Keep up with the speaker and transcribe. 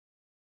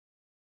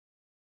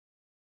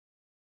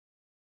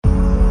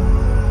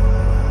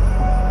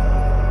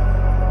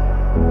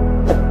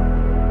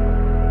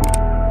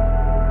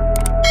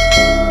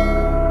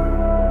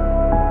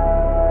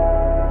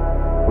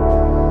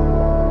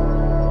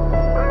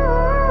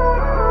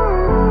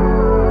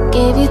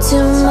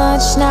too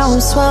much, now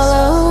I'm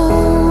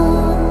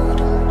swallowed.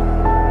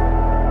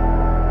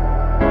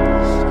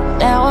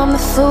 Now I'm the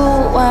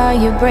fool while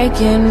you're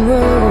breaking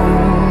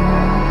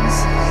rules.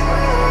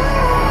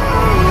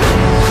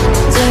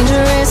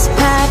 Dangerous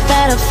path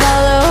that I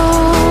follow.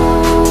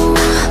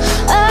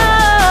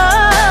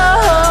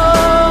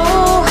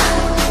 Oh,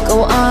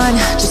 go on,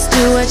 just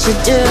do what you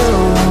do.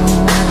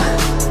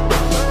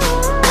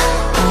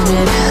 And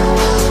it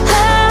hurts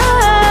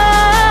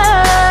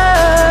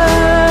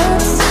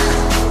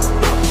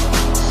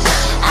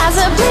as I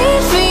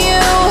bleed for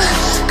you,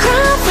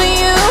 cry for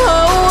you.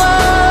 Oh,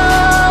 oh.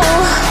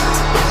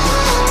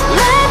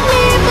 Let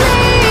me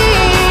bleed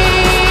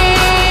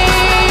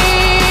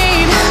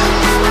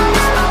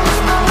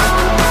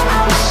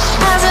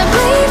as I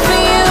bleed for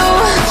you,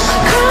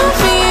 cry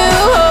for you.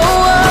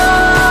 Oh,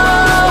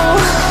 oh.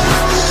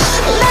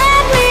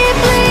 Let me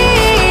bleed.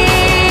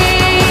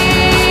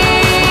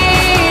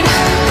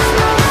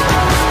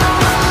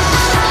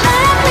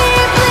 Let me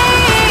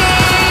bleed.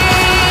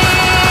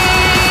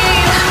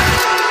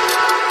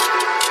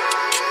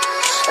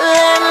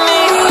 Let me.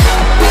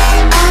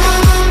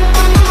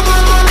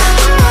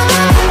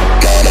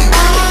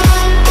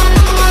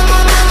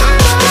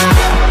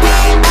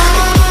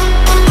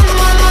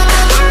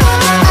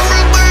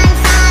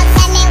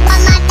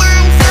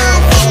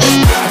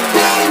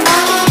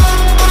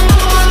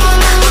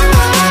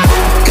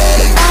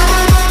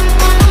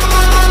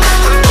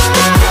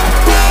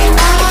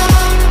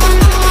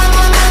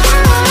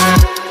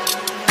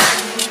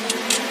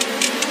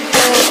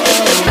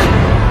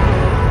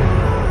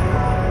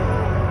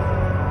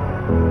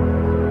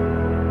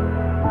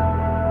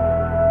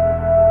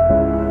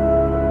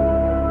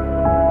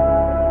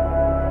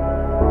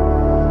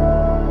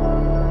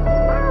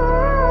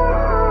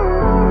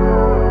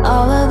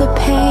 All of the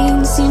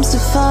pain seems to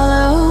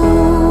follow,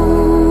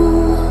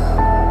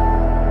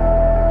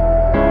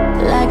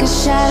 like a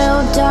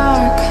shadow,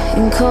 dark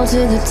and cold to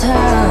the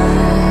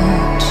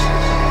touch.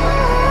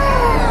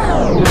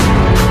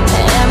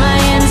 Am I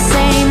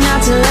insane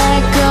not to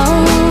let go?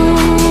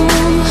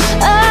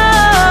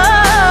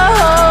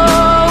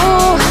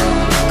 Oh,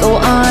 go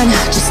on,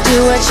 just do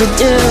what you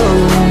do.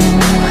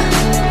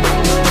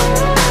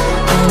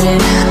 And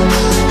it hurts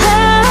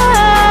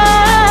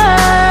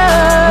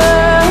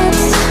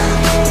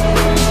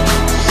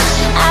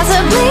as I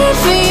bleed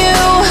for you,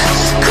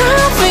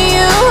 cry for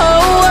you.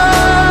 Oh,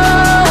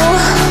 oh.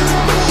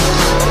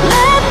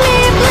 Let me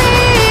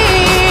bleed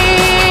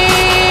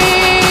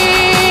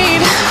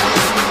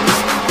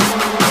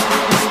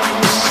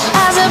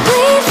as I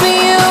bleed for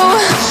you,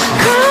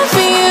 cry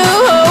for you.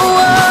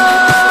 Oh, oh.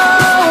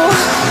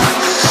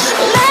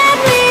 Let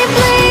me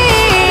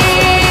bleed.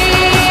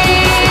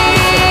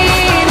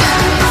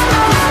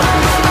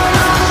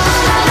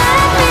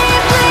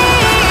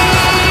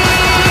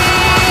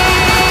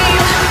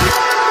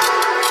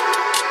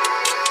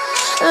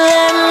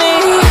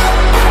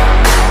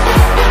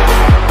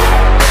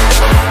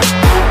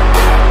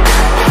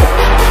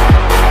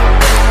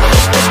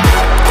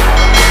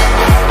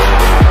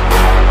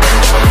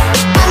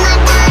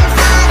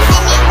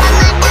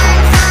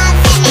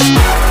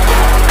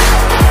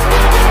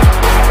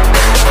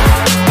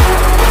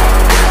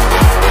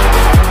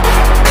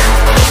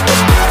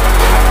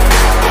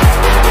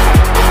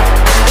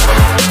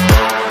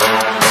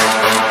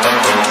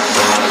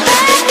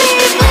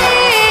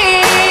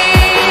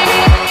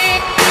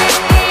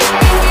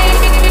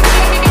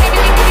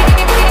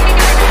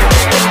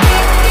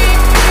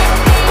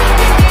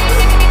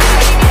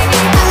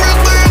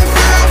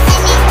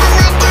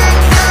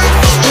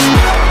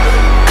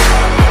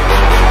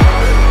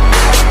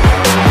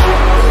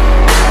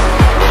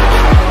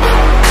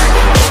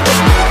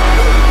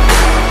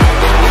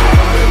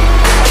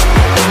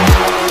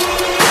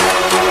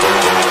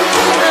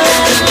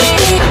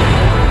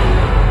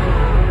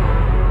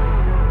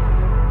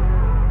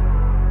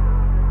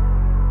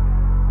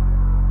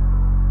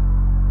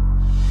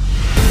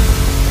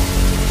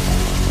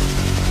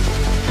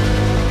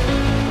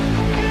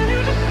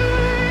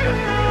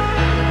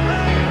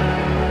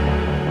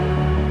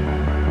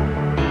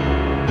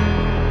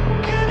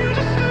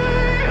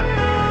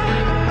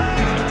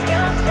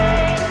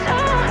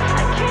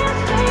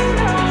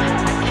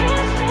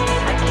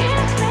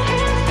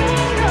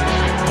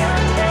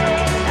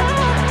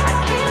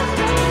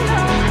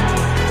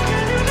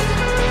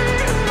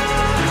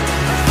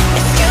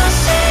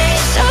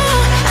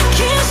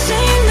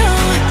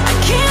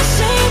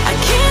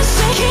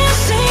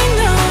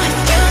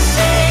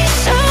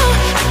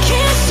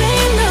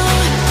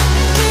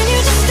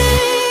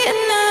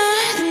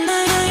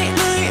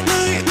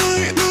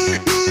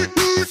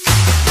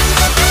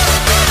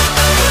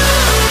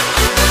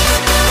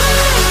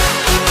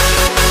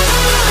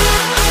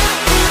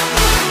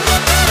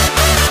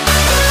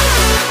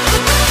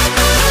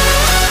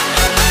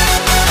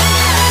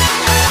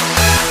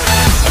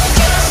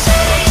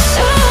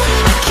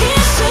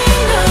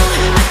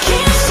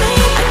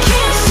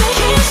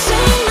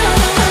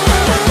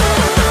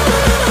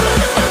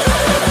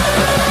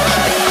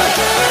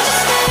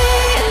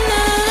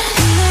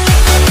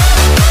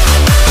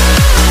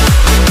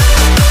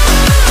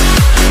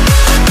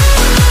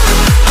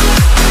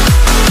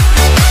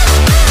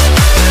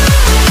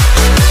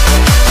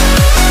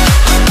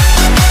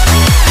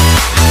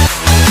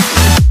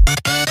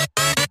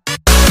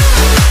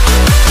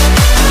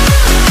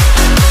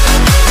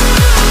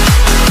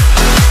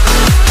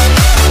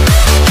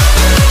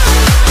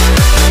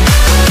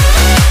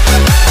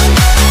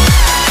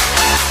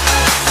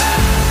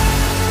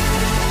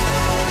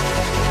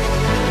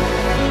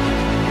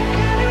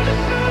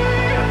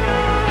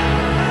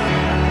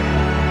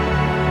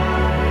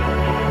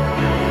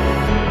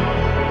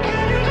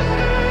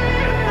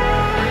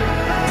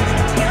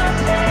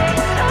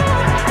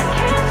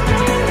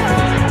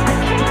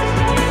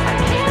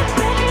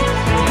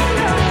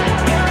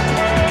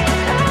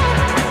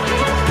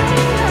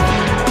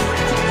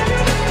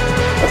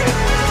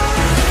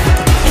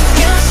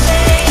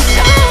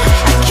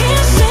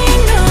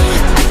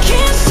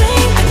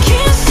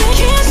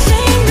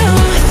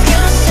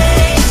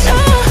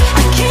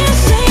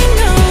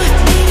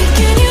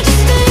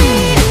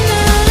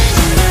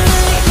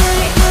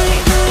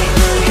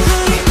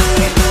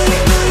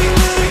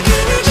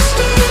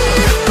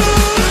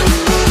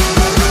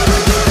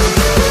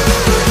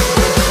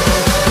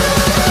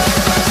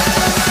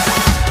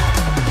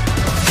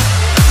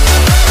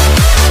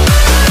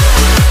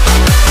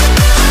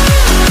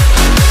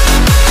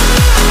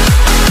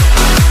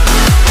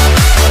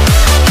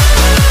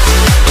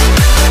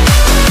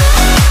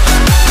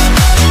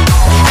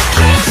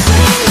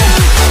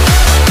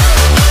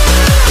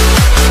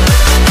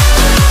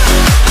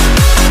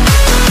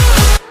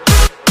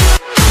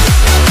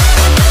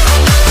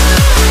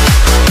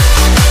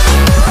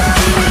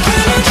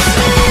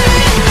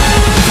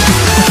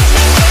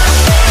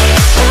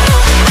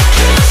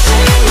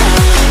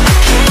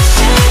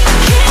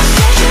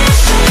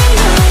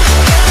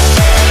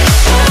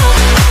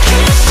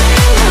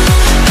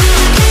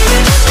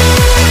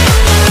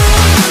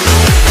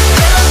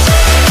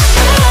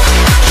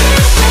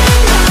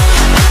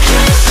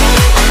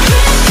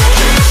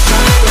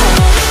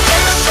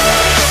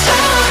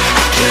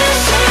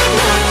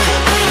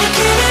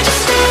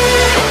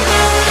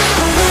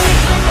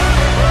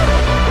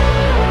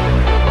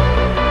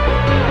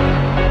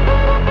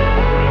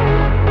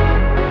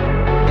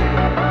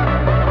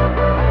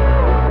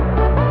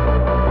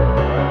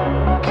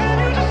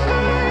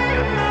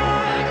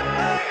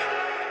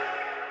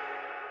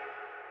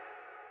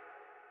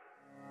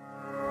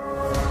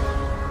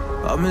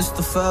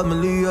 miss the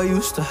family I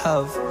used to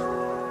have.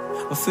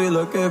 I feel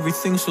like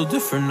everything's so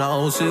different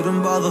now.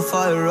 Sitting by the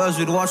fire as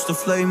we'd watch the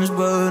flames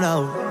burn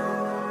out.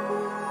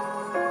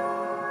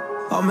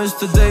 I miss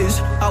the days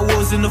I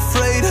wasn't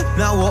afraid.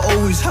 Now I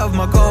always have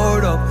my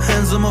guard up,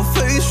 hands on my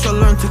face. I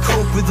learned to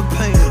cope with the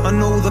pain. I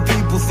know that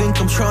people think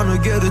I'm trying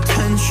to get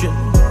attention,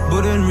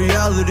 but in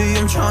reality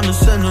I'm trying to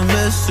send a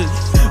message.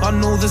 I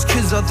know there's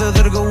kids out there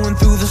that are going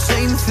through the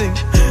same thing,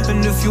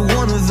 and if you're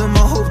one of them,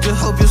 I hope to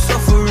help your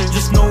suffering.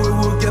 Just know it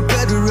will get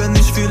better, and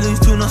these feelings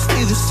do not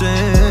stay the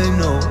same.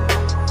 No,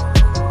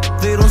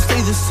 they don't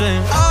stay the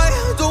same. I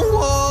don't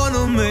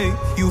wanna make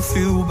you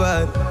feel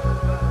bad,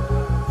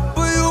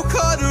 but you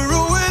kinda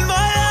ruined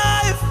my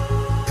life.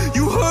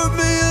 You hurt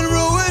me and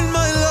ruined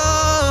my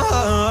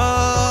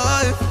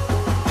life,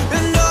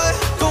 and I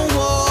don't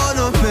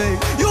wanna make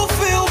you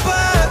feel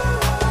bad,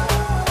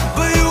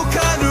 but you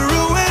kinda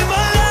ruined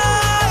my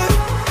life.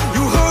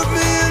 You hurt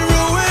me and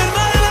ruined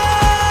my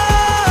life.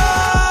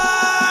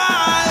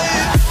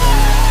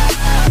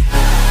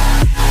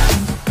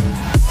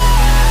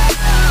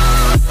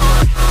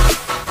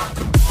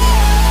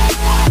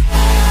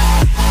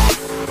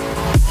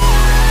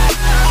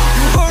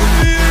 You hurt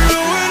me and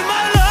ruined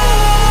my life.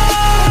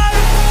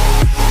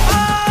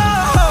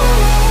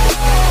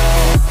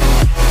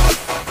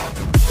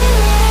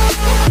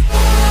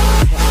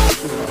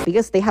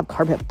 Because they have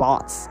carpet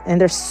bots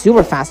and they're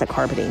super fast at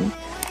carpeting.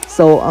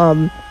 So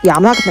yeah,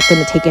 I'm not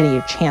gonna take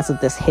any chance of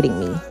this hitting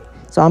me.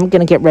 So I'm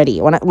gonna get ready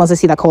once I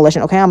see that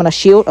coalition. Okay, I'm gonna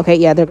shield. Okay,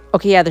 yeah,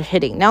 they're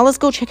hitting. Now let's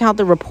go check out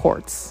the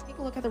reports. Take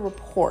a look at the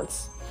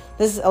reports.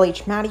 This is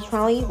LH Matty's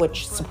rally,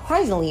 which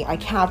surprisingly I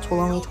capped with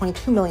only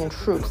 22 million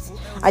troops.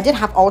 I did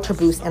have Ultra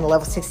Boost and a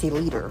level 60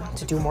 leader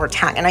to do more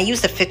attack, and I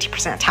used a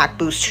 50% attack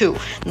boost too.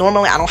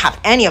 Normally I don't have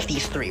any of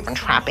these three when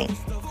trapping.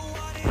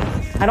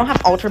 I don't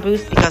have Ultra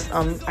Boost because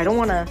I don't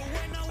wanna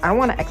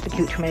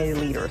execute too many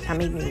leaders. That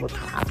made me look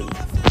crappy.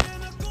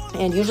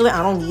 And usually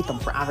I don't need them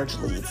for average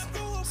leads.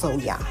 So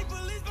yeah.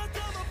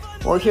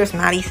 Well, here's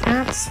Matty's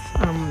stats.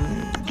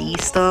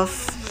 These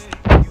stuff.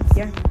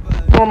 Yeah.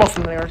 Normal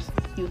familiars.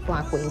 Use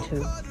Black Wing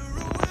too.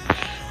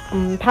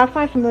 Path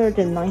 5 familiar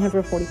did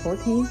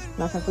 944k.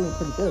 That's actually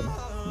pretty good.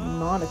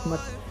 Not as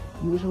much.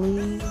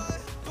 Usually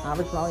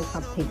average rallies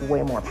have to take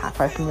way more Path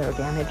 5 familiar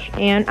damage.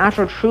 And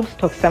actual troops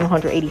took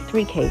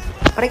 783k.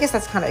 But I guess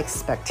that's kind of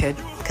expected,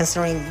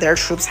 considering their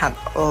troops had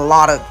a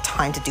lot of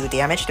time to do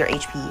damage. Their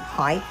HP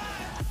high.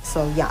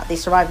 So yeah, they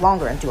survive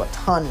longer and do a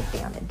ton of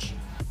damage.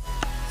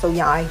 So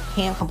yeah, I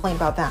can't complain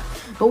about that.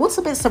 But what's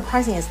a bit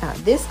surprising is that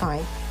this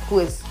guy, who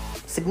is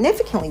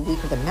significantly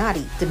weaker than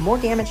Matty, did more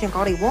damage and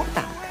got a walk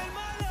back.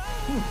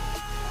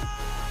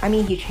 I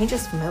mean, he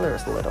changes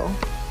familiars a little.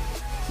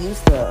 He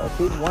used the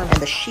Big Worm and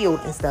the Shield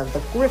instead of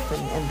the Griffin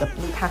and the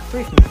Blue Pack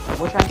 3 familiar,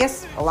 which I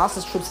guess allows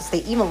his troops to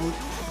stay even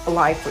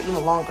alive for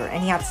even longer,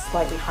 and he had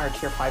slightly higher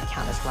tier 5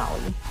 count as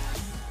Rally.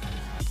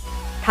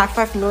 Pack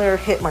 5 familiar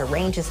hit my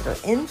range instead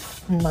of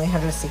inf,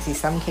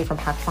 967k from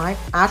Pack 5.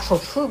 Actual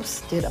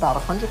troops did about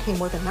 100k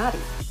more than Matty.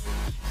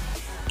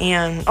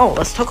 And oh,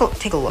 let's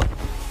take a look.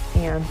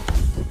 And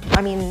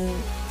I mean,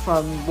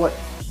 from what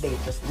they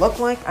just look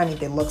like, I mean,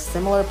 they look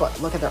similar, but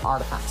look at their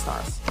artifact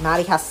stars.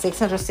 Matty has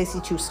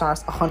 662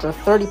 stars,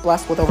 130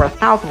 blessed with over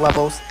 1,000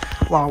 levels,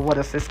 while what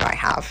does this guy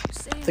have?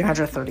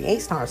 338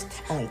 stars,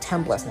 only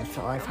 10 blessed and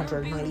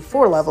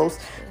 594 levels,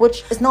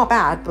 which is not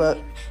bad, but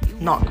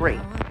not great.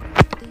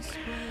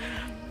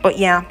 But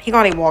yeah, he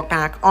got a walk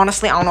back.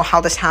 Honestly, I don't know how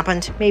this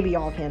happened. Maybe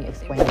y'all can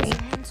explain to me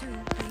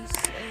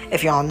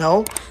if y'all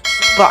know.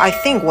 But I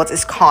think what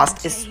it's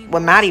caused is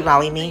when Matty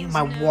rallied me,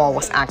 my wall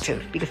was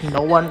active because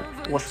no one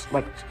was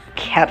like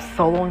kept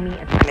soloing me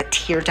and trying to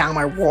tear down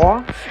my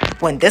wall.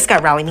 When this guy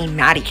rallied me,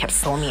 Matty kept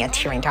soloing me and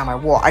tearing down my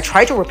wall. I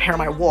tried to repair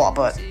my wall,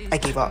 but I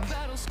gave up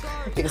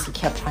because he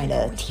kept trying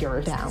to tear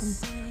it down.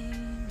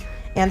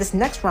 And this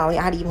next rally,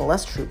 I had even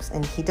less troops,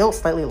 and he dealt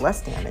slightly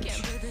less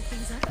damage.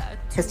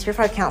 His tier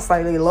 5 count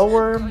slightly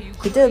lower.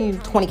 He did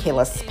 20k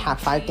less Pack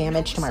 5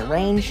 damage to my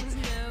range,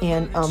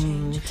 and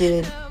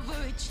did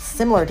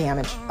similar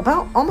damage,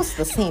 about almost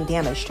the same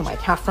damage to my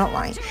cat front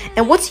line.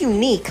 And what's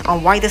unique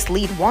on why this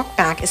lead walked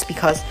back is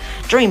because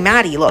during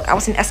Matty, look, I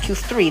was in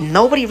SQ3,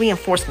 nobody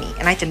reinforced me,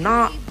 and I did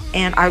not,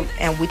 and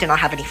we did not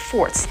have any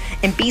forts.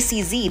 In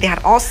BCZ, they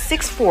had all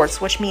 6 forts,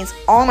 which means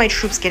all my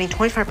troops getting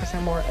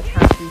 25% more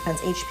attack, defense,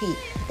 HP.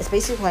 It's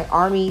basically like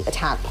army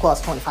attack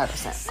plus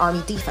 25%,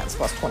 army defense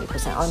plus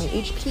 20%, army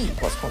HP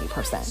plus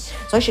 20%.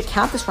 So I should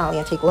cap this rally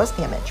and take less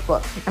damage,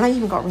 and I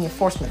even got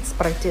reinforcements,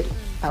 but I didn't.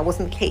 That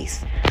wasn't the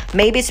case.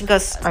 Maybe it's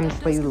because I'm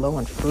slightly low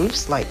on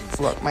troops. Like,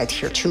 look, my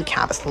tier 2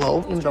 cap is low,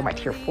 even though my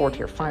tier 4,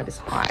 tier 5 is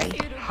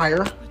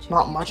higher,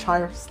 not much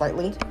higher,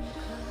 slightly.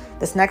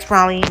 This next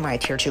rally, my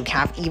tier 2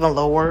 cap even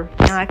lower.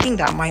 Yeah, I think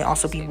that might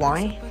also be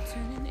why.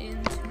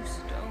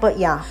 But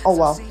yeah, oh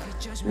well.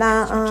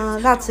 Now,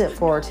 that's it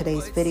for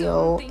today's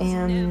video,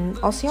 and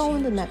I'll see y'all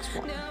in the next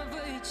one.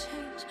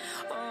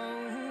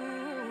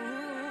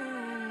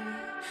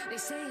 They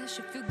say I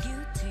should feel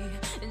guilty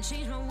and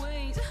change my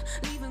ways,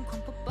 leaving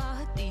crumpled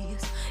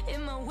bodies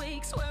in my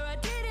wake, swear I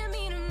did.